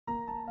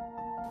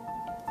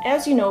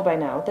As you know by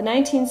now, the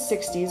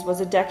 1960s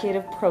was a decade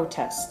of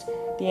protest.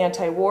 The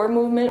anti-war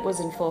movement was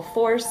in full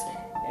force,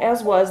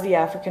 as was the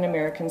African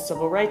American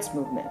civil rights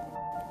movement.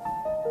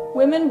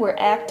 Women were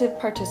active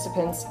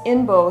participants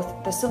in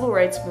both the civil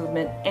rights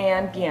movement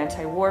and the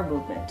anti-war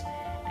movement.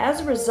 As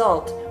a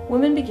result,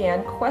 women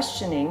began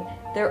questioning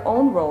their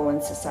own role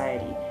in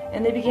society,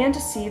 and they began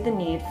to see the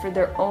need for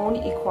their own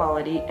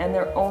equality and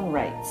their own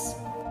rights.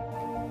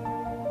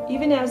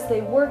 Even as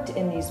they worked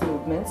in these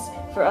movements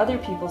for other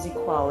people's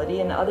equality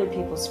and other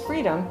people's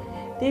freedom,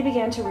 they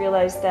began to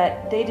realize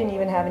that they didn't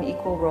even have an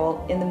equal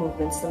role in the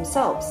movements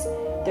themselves.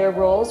 Their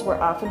roles were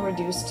often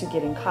reduced to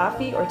getting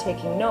coffee or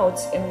taking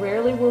notes, and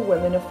rarely were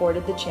women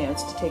afforded the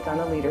chance to take on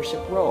a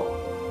leadership role.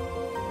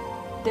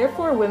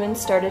 Therefore, women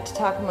started to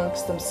talk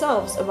amongst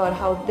themselves about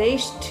how they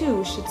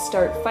too should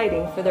start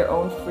fighting for their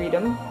own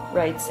freedom,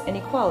 rights, and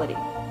equality.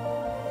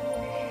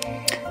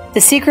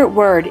 The secret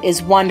word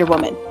is Wonder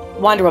Woman.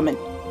 Wonder Woman.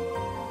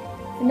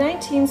 In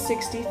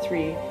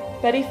 1963,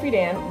 Betty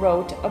Friedan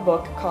wrote a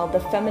book called The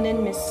Feminine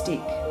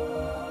Mystique.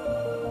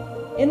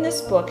 In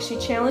this book, she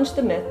challenged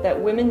the myth that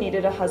women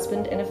needed a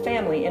husband and a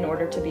family in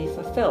order to be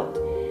fulfilled.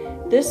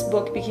 This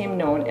book became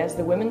known as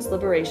the Women's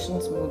Liberation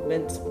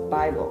Movement's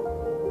Bible.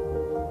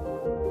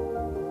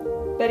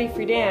 Betty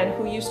Friedan,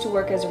 who used to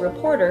work as a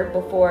reporter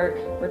before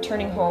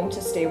returning home to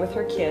stay with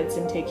her kids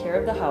and take care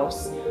of the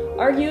house,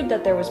 argued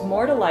that there was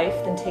more to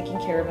life than taking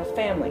care of a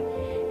family,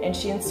 and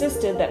she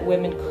insisted that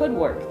women could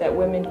work, that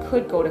women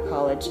could go to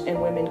college,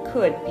 and women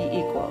could be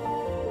equal.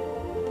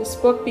 This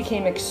book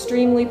became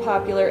extremely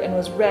popular and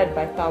was read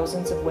by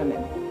thousands of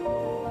women.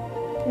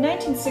 In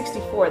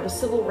 1964, the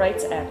Civil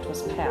Rights Act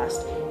was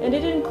passed, and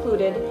it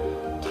included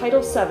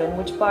Title VII,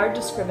 which barred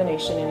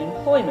discrimination in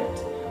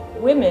employment.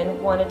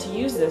 Women wanted to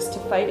use this to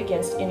fight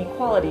against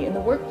inequality in the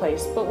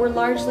workplace, but were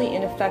largely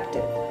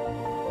ineffective.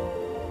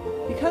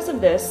 Because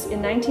of this,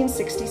 in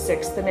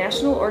 1966, the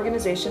National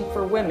Organization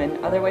for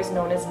Women, otherwise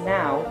known as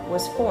NOW,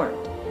 was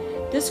formed.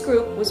 This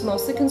group was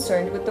mostly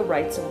concerned with the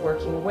rights of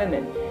working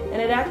women,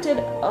 and it acted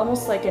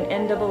almost like an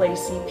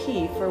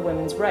NAACP for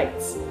women's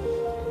rights.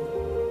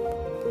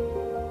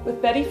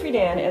 With Betty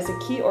Friedan as a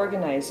key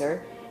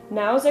organizer,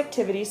 NOW's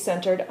activities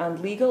centered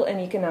on legal and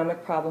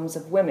economic problems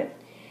of women,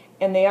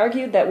 and they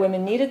argued that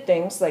women needed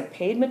things like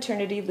paid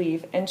maternity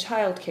leave and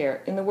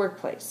childcare in the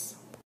workplace.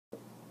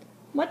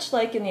 Much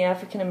like in the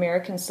African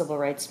American civil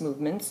rights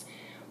movements,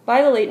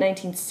 by the late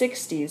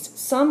 1960s,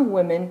 some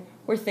women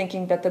were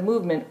thinking that the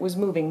movement was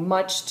moving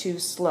much too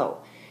slow,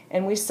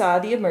 and we saw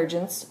the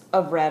emergence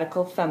of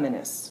radical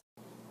feminists.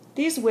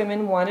 These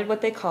women wanted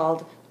what they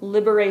called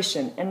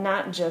liberation and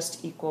not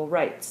just equal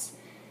rights.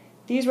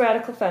 These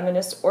radical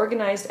feminists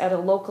organized at a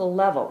local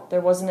level. There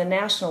wasn't a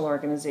national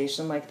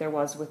organization like there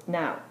was with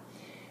NOW.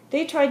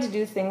 They tried to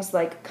do things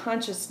like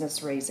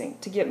consciousness raising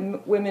to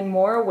get women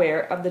more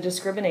aware of the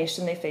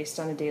discrimination they faced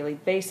on a daily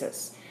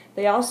basis.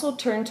 They also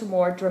turned to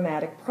more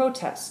dramatic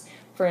protests,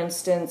 for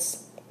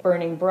instance,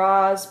 burning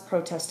bras,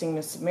 protesting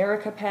Miss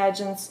America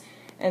pageants,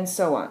 and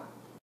so on.